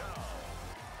what.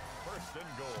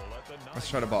 Let's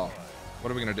try to ball. What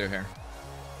are we gonna do here?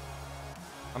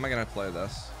 How am I gonna play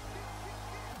this?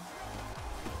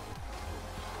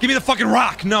 Give me the fucking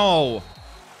rock. No.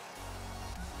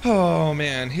 Oh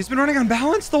man, he's been running on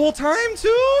balance the whole time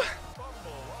too.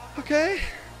 Okay.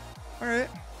 All right.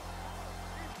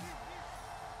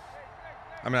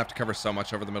 I'm gonna have to cover so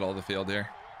much over the middle of the field here.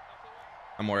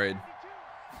 I'm worried.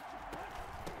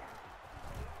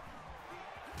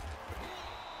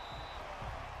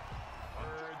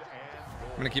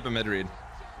 I'm gonna keep a mid read.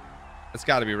 It's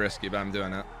got to be risky, but I'm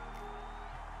doing it.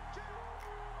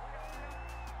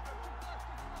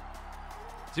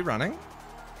 Is he running?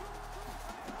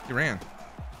 He ran.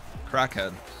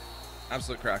 Crackhead.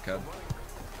 Absolute crackhead.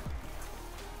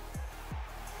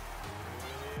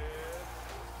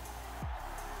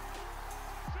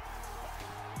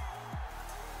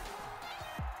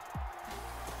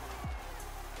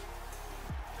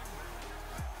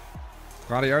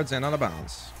 A lot of yards and out of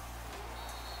bounds.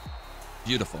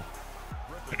 Beautiful.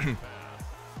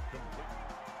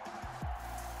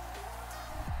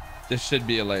 This should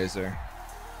be a laser.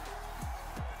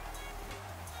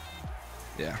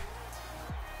 Yeah.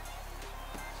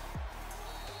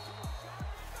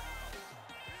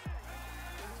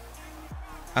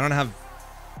 I don't have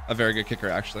a very good kicker,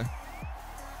 actually.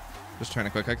 Just trying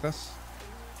to quick kick this.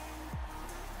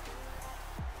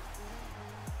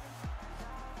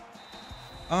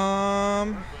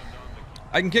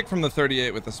 I can kick from the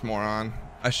 38 with this moron.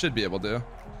 I should be able to.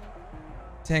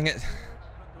 Dang it.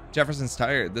 Jefferson's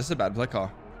tired. This is a bad play call.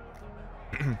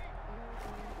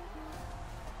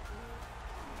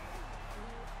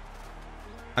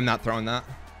 I'm not throwing that.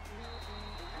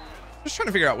 Just trying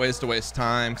to figure out ways to waste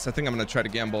time because I think I'm going to try to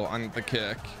gamble on the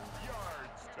kick.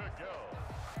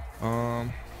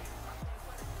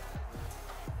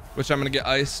 Which I'm going to get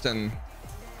iced, and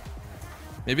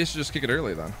maybe I should just kick it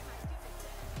early then.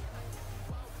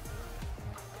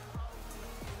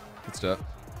 Let's do it.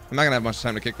 I'm not going to have much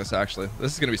time to kick this, actually.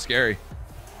 This is going to be scary.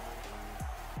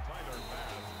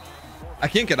 I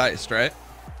can't get iced, right?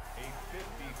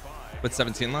 With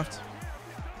 17 left?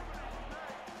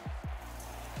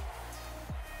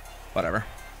 Whatever.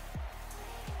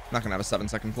 I'm not going to have a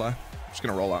 7-second play. I'm just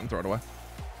going to roll out and throw it away.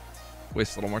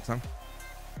 Waste a little more time.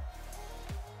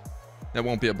 It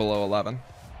won't be a below 11.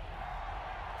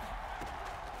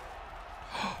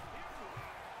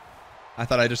 I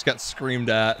thought I just got screamed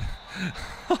at.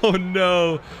 Oh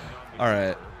no. All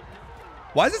right.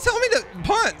 Why is it telling me to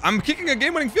punt? I'm kicking a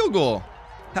game-winning field goal.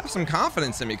 Have some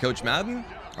confidence in me, Coach Madden.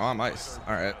 Oh, I'm iced.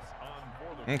 All right.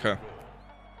 Okay.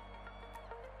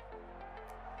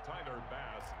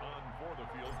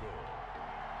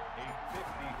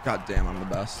 God damn, I'm the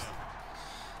best.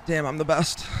 Damn, I'm the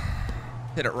best.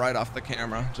 Hit it right off the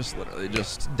camera. Just literally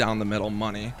just down the middle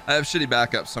money. I have shitty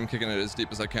backups, so I'm kicking it as deep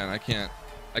as I can. I can't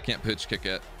pitch kick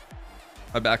it.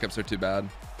 My backups are too bad.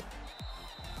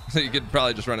 So you could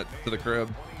probably just run it to the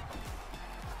crib.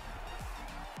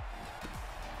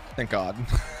 Thank God.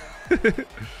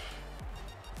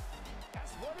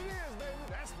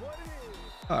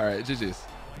 All right, GG's.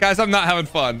 Guys, I'm not having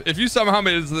fun. If you somehow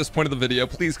made it to this point of the video,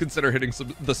 please consider hitting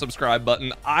the subscribe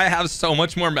button. I have so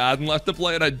much more Madden left to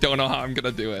play, and I don't know how I'm going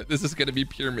to do it. This is going to be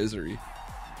pure misery.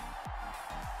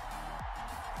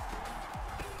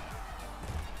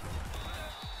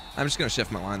 I'm just going to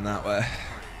shift my line that way.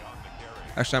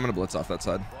 Actually, I'm going to blitz off that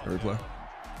side. Replay.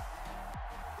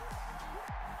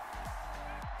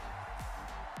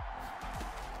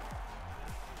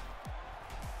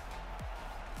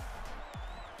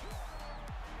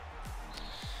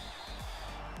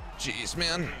 Jeez,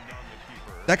 man.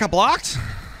 That got blocked?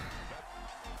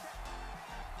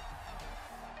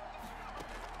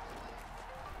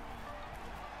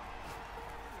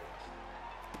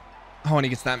 Oh, and he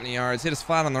gets that many yards. Hit us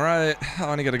flat on the right.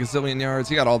 Oh, and he got a gazillion yards.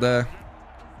 He got all day.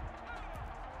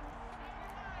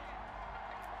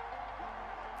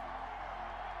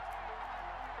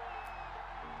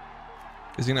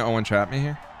 Is he gonna 0-1 trap me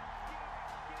here?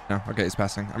 No, okay, he's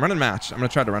passing. I'm running match. I'm gonna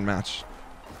try to run match.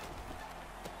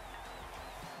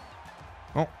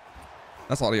 Oh,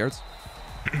 that's a lot of yards.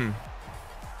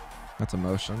 That's a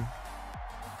motion.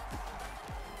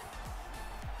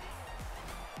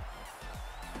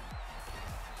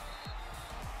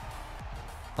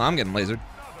 Oh, I'm getting lasered.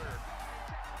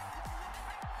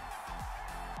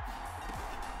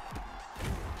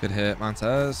 Good hit,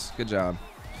 Montez. Good job.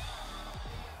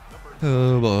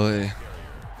 Oh boy.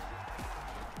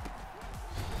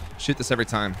 Shoot this every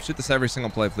time. Shoot this every single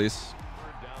play, please.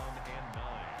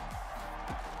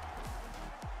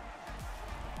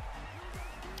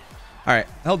 All right,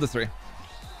 held the 3.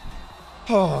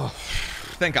 Oh,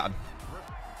 thank God.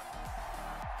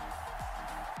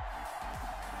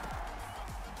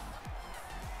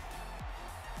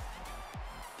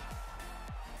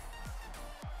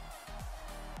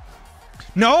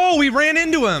 No, we ran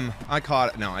into him. I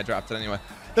caught it. No, I dropped it anyway.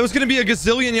 That was going to be a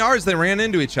gazillion yards. They ran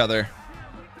into each other.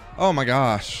 Oh my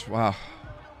gosh. Wow.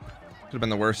 Could have been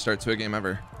the worst start to a game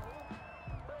ever.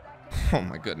 Oh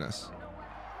my goodness.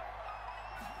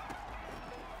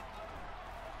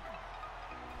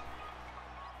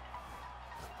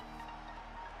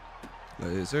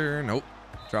 Laser. Nope.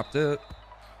 Dropped it.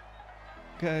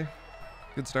 Okay.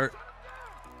 Good start.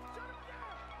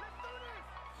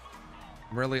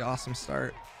 Really awesome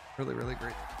start. Really, really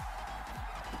great.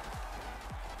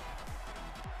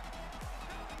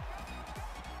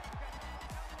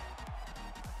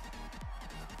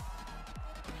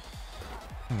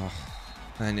 Oh,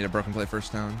 I need a broken play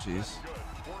first down. Jeez.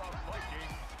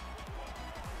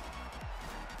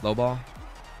 Low ball.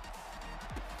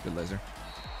 Good laser.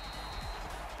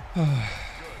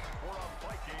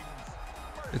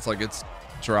 It's like it's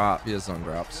drop. He has zone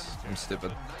drops. I'm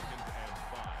stupid.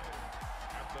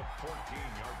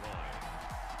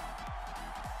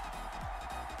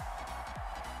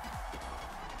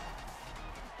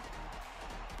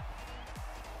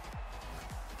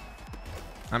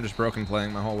 I'm just broken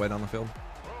playing my whole way down the field.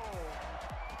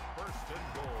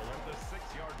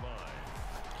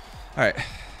 All right.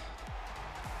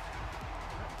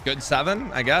 Good 7,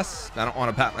 I guess. I don't want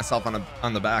to pat myself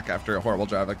on the back after a horrible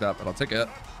drive like that, but I'll take it.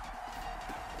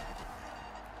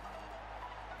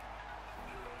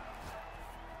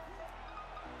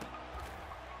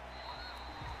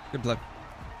 Good play.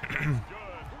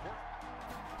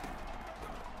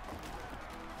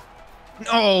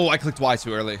 No, I clicked Y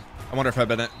too early. I wonder if I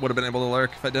would have been able to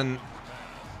lurk if I didn't.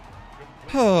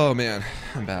 Oh man,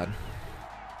 I'm bad.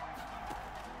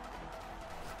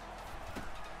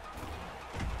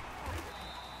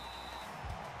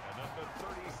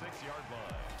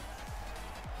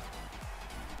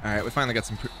 All right, we finally got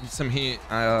some heat.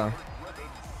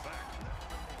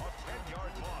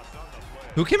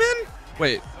 Who came in?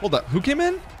 Wait, hold up. Who came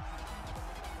in?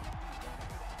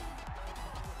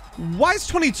 Why is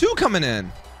 22 coming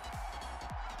in?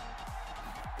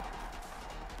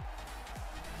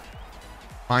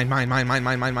 Mine. All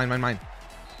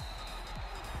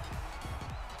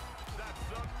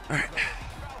right.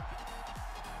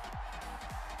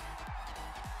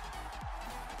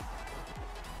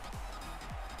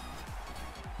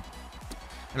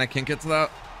 And I can't get to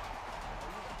that.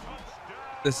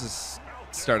 This is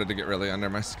started to get really under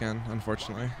my skin,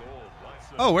 unfortunately.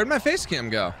 Oh, where'd my face cam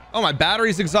go? Oh, my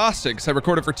battery's exhausted because I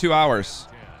recorded for 2 hours.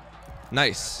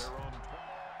 Nice.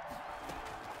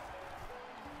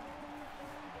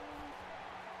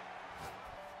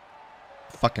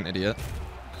 Fucking idiot.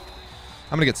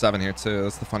 I'm gonna get 7 here too.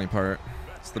 That's the funny part.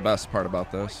 It's the best part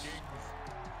about this.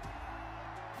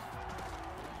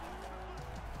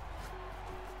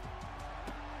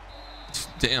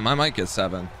 Damn, I might get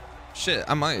 7. Shit,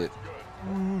 I might.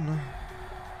 Oh, no.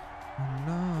 I'm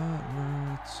not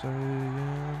worth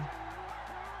saying.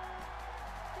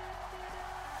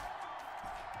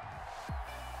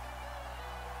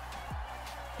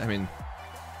 I mean,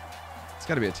 it's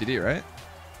got to be a TD, right?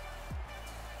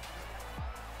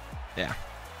 Yeah.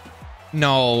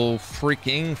 No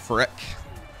freaking frick.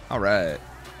 All right.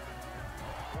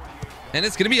 And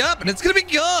it's going to be up, and it's going to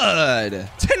be good.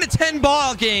 10-10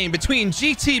 ball game between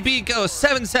GTB Ghost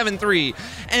 773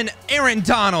 and Aaron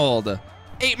Donald.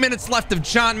 8 minutes left of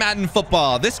John Madden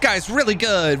football. This guy's really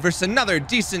good versus another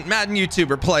decent Madden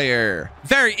YouTuber player.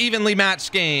 Very evenly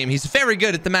matched game. He's very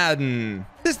good at the Madden.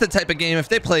 This is the type of game if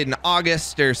they played in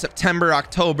August or September,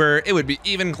 October, it would be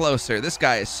even closer. This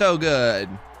guy is so good.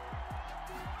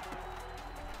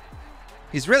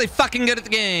 He's really fucking good at the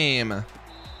game.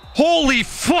 Holy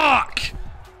fuck!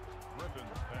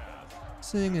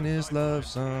 Singing his love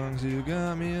songs, you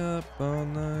got me up all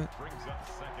night.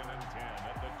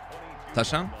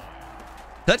 Touchdown?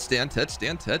 Touchdown,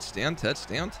 touchdown, touchdown,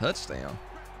 touchdown, touchdown.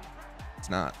 It's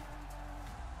not.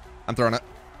 I'm throwing it.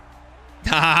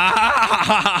 I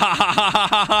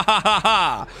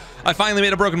finally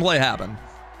made a broken play happen.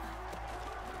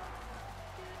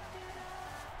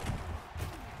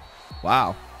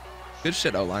 Wow. Good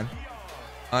shit, O-line.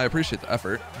 I appreciate the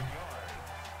effort.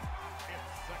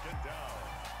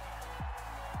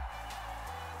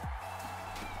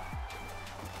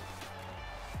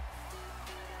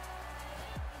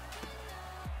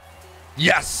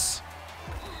 Yes!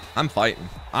 I'm fighting.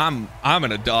 I'm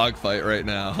in a dog fight right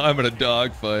now. I'm in a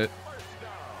dog fight.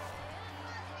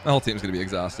 My whole team's gonna be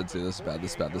exhausted too. This is bad,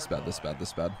 this is bad, this is bad, this is bad, this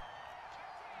is bad.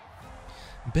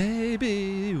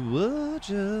 Baby, would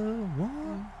you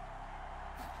want?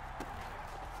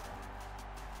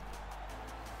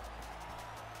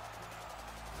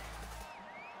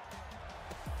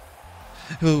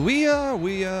 We are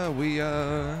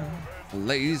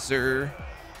laser.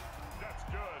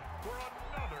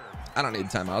 I don't need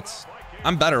timeouts.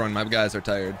 I'm better when my guys are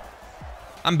tired.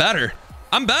 I'm better.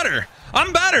 I'm better.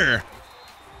 I'm better.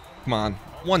 Come on.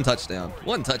 One touchdown.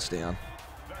 One touchdown.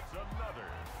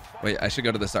 Wait, I should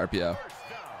go to this RPO.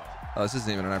 Oh, this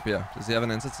isn't even an RPO. Does he have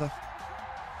an instant stuff?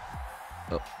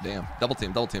 Oh, damn. Double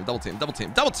team, double team, double team, double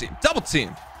team, double team, double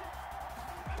team.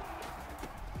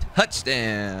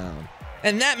 Touchdown.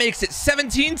 And that makes it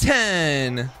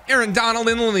 17-10. Aaron Donald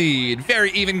in the lead. Very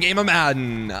even game of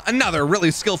Madden. Another really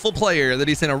skillful player that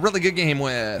he's in a really good game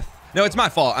with. No, it's my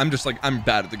fault. I'm just like, I'm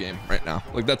bad at the game right now.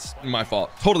 Like, that's my fault.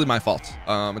 Totally my fault.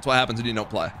 It's what happens when you don't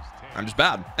play. I'm just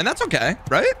bad. And that's okay,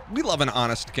 right? We love an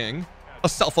honest king. A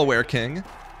self-aware king.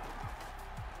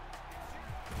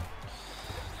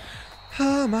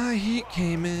 Oh, my heat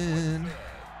came in.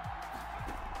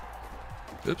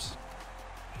 Oops.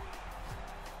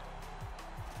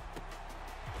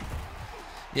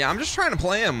 Yeah, I'm just trying to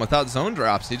play him without zone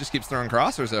drops. He just keeps throwing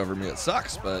crossers over me. It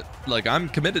sucks, but like I'm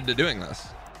committed to doing this.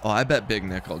 Oh, I bet Big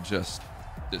Nickel just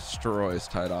destroys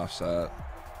tight offset.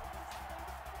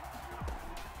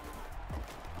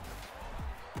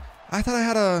 I thought I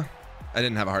had a... I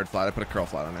didn't have a hard flat. I put a curl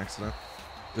flat on accident.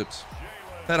 Oops.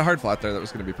 I had a hard flat there that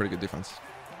was going to be pretty good defense.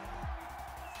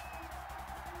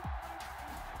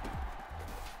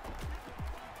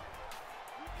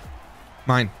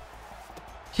 Mine.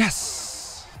 Yes.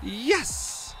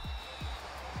 Yes.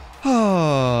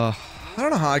 Oh, I don't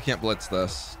know how I can't blitz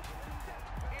this.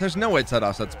 There's no way tight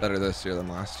offset's better this year than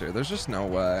last year. There's just no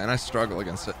way. And I struggle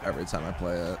against it every time I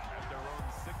play it.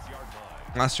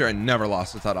 Last year I never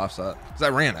lost a tight offset because I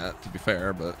ran it, to be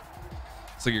fair, but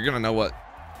it's like you're gonna know what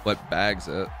bags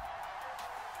it.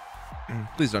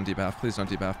 Please don't deep half. Please don't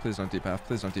deep half. Please don't deep half.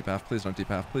 Please don't deep half. Please don't deep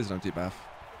half. Please don't deep half.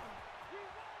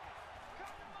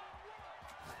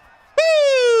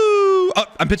 Oh,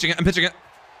 I'm pitching it. I'm pitching it.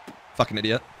 Fucking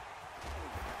idiot.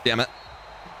 Damn it.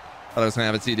 Thought I was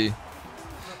going to have a TD.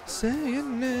 Say your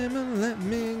name and let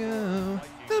me go.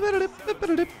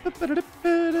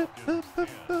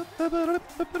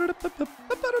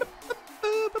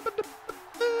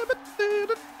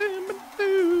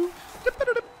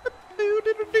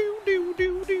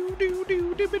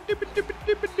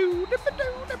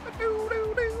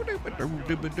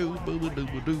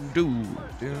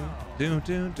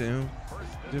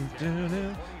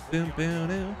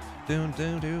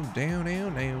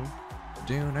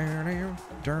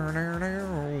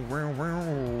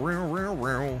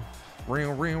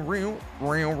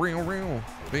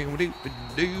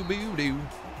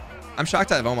 I'm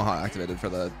shocked I have Omaha activated for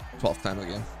the 12th time of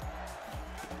the game.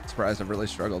 Surprised I've really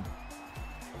struggled.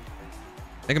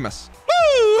 Make a mess.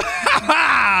 Woo!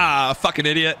 Fucking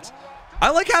idiot. I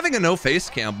like having a no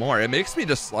face cam more. It makes me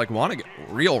just like want to get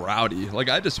real rowdy. Like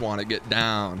I just want to get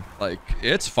down. Like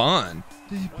it's fun.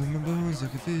 Deep in my bones, I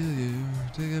can feel you.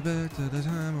 Take it back to the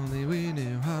time only we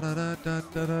knew.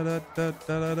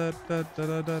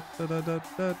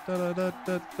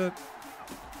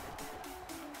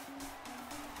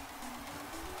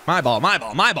 My ball, my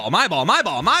ball, my ball, my ball, my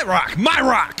ball, my rock, my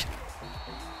rock.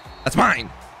 That's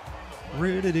mine. Dude,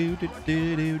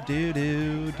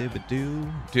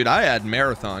 I had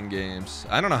marathon games.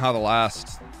 I don't know how the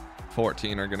last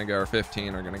 14 are gonna go or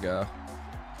 15 are gonna go.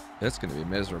 It's gonna be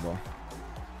miserable.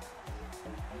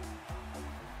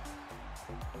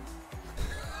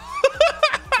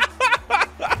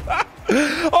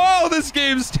 Oh, this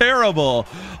game's terrible.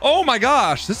 Oh my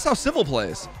gosh, this is how Civil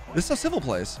plays. This is how Civil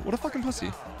plays. What a fucking pussy.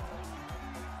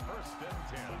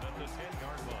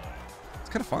 It's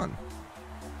kind of fun.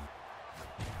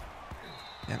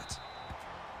 Damn it.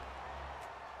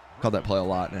 Called that play a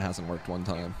lot and it hasn't worked one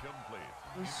time.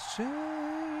 It's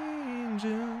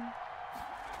changing.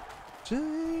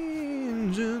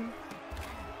 Changing.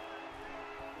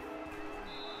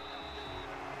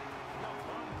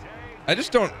 I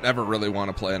just don't ever really want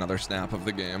to play another snap of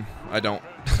the game. I don't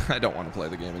want to play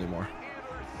the game anymore.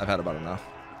 I've had about enough.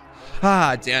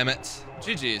 Ah, damn it.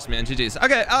 GG's, man, GG's.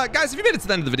 Okay, guys, if you made it to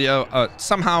the end of the video,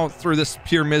 somehow through this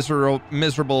pure miserable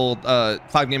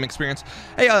 5-game experience,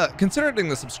 hey, consider hitting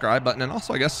the subscribe button, and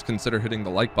also, I guess, consider hitting the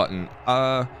like button.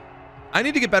 I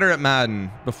need to get better at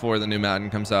Madden before the new Madden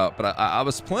comes out, but I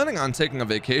was planning on taking a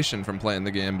vacation from playing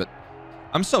the game, but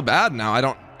I'm so bad now, I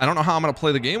don't know how I'm gonna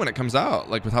play the game when it comes out,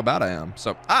 like with how bad I am.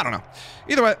 So, I don't know.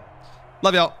 Either way,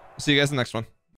 love y'all. See you guys in the next one.